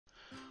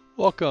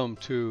Welcome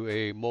to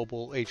a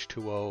mobile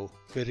H2O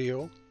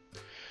video.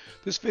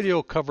 This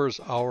video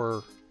covers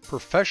our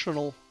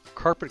professional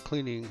carpet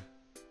cleaning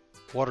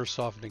water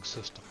softening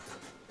system.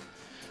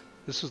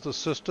 This is the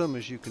system.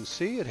 As you can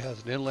see, it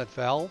has an inlet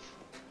valve,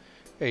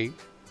 a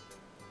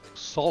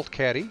salt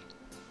caddy,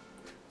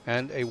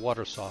 and a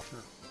water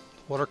softener.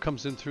 Water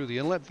comes in through the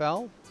inlet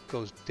valve,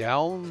 goes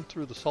down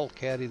through the salt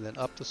caddy, then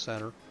up the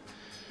center.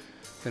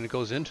 Then it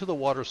goes into the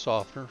water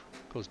softener,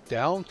 goes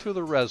down through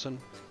the resin,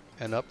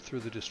 and up through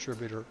the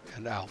distributor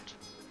and out.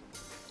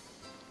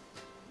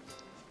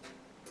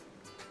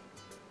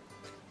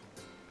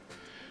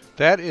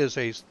 That is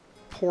a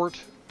port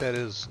that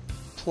is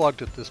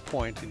plugged at this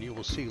point, and you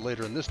will see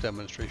later in this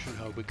demonstration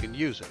how we can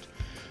use it.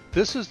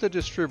 This is the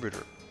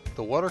distributor.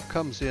 The water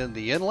comes in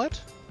the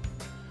inlet,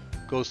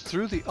 goes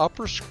through the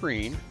upper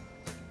screen,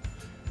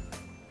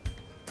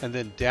 and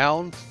then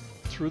down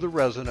through the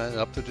resin and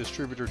up the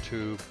distributor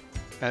tube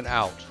and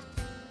out.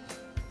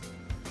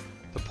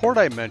 The port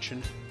I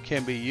mentioned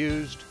can be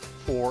used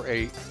for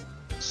a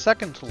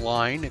second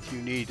line if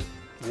you need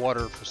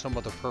water for some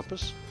other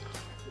purpose,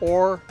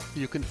 or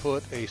you can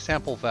put a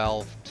sample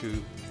valve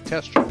to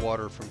test your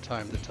water from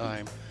time to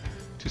time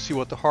to see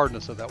what the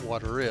hardness of that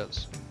water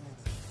is.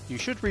 You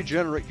should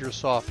regenerate your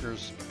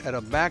softeners at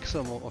a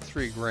maximum of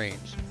 3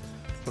 grains.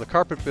 For the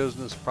carpet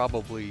business,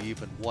 probably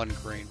even 1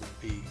 grain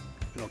would be,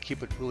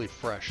 keep it really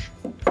fresh.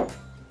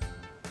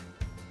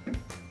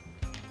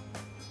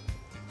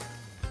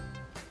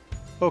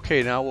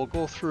 Okay, now we'll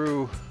go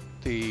through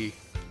the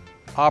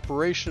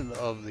operation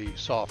of the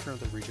softener,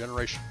 the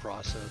regeneration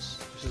process.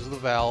 This is the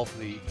valve,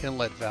 the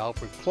inlet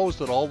valve. We've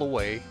closed it all the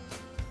way.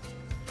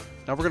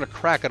 Now we're going to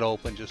crack it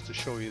open just to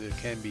show you that it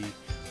can be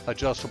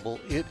adjustable.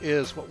 It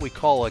is what we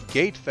call a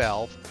gate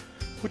valve,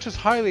 which is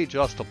highly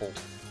adjustable.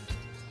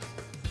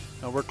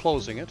 Now we're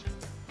closing it.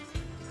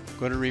 I'm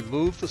going to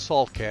remove the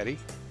salt caddy.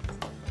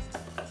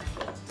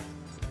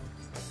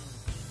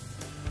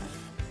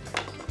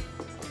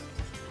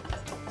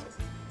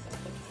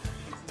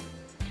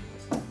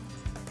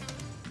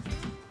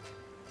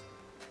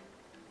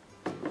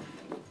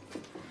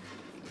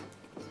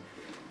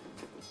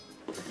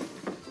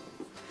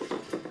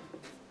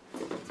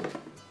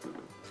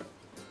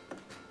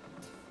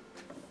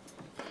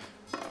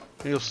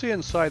 You'll see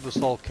inside the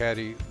salt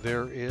caddy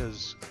there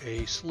is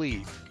a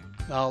sleeve.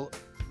 Now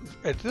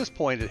at this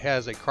point it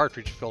has a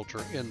cartridge filter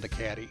in the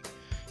caddy.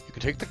 You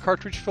can take the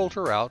cartridge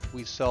filter out.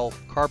 We sell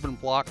carbon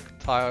block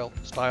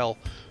style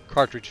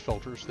cartridge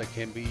filters that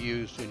can be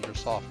used in your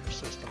softener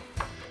system.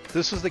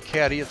 This is the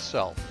caddy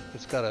itself.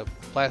 It's got a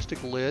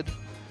plastic lid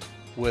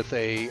with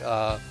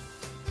a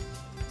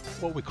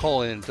what we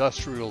call an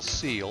industrial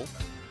seal.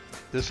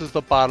 This is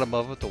the bottom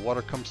of it. The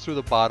water comes through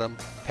the bottom,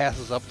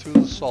 passes up through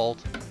the salt,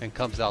 and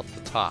comes out the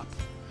top.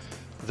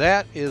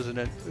 That is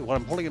what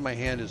I'm holding in my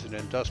hand is an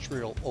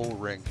industrial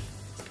O-ring.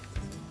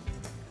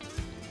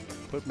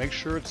 But make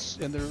sure it's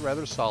in there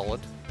rather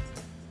solid.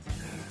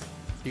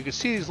 You can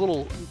see these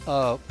little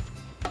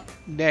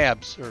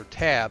nabs or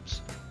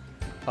tabs.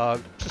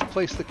 Just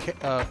place the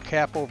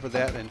cap over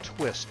that and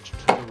twist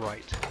to the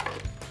right.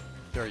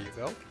 There you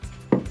go.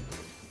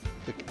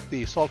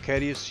 The salt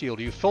caddy is sealed.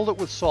 You filled it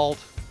with salt.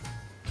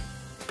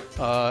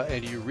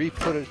 And you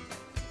put it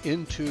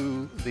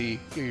into the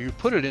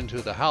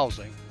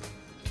housing,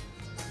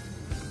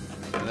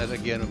 and then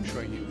again I'm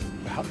showing you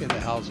in the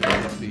housing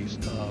with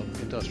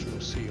the industrial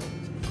seal.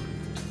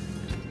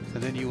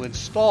 And then you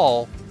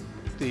install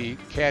the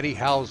caddy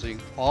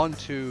housing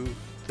onto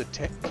the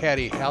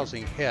caddy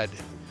housing head.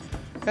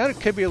 And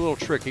it can be a little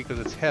tricky because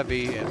it's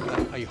heavy,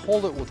 and you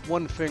hold it with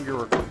one finger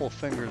or a couple of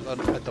fingers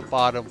at the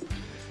bottom.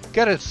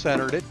 Get it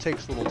centered. It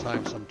takes a little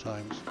time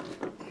sometimes.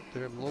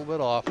 They're a little bit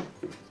off.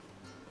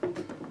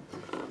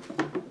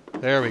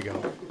 There we go.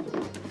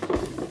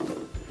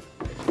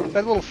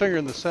 That little finger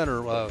in the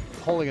center,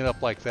 holding it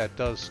up like that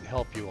does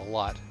help you a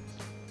lot.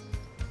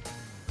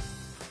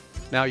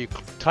 Now you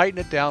tighten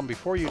it down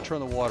before you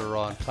turn the water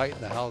on.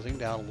 Tighten the housing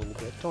down a little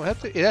bit.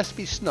 It has to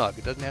be snug.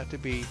 It doesn't have to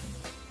be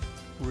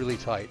really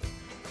tight.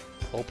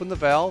 Open the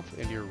valve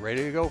and you're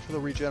ready to go for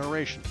the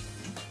regeneration.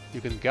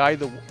 You can guide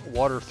the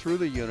water through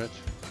the unit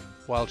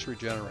while it's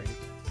regenerating.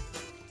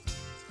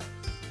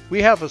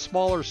 We have a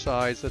smaller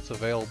size that's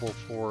available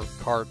for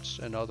carts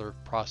and other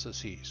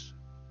processes.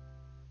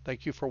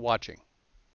 Thank you for watching.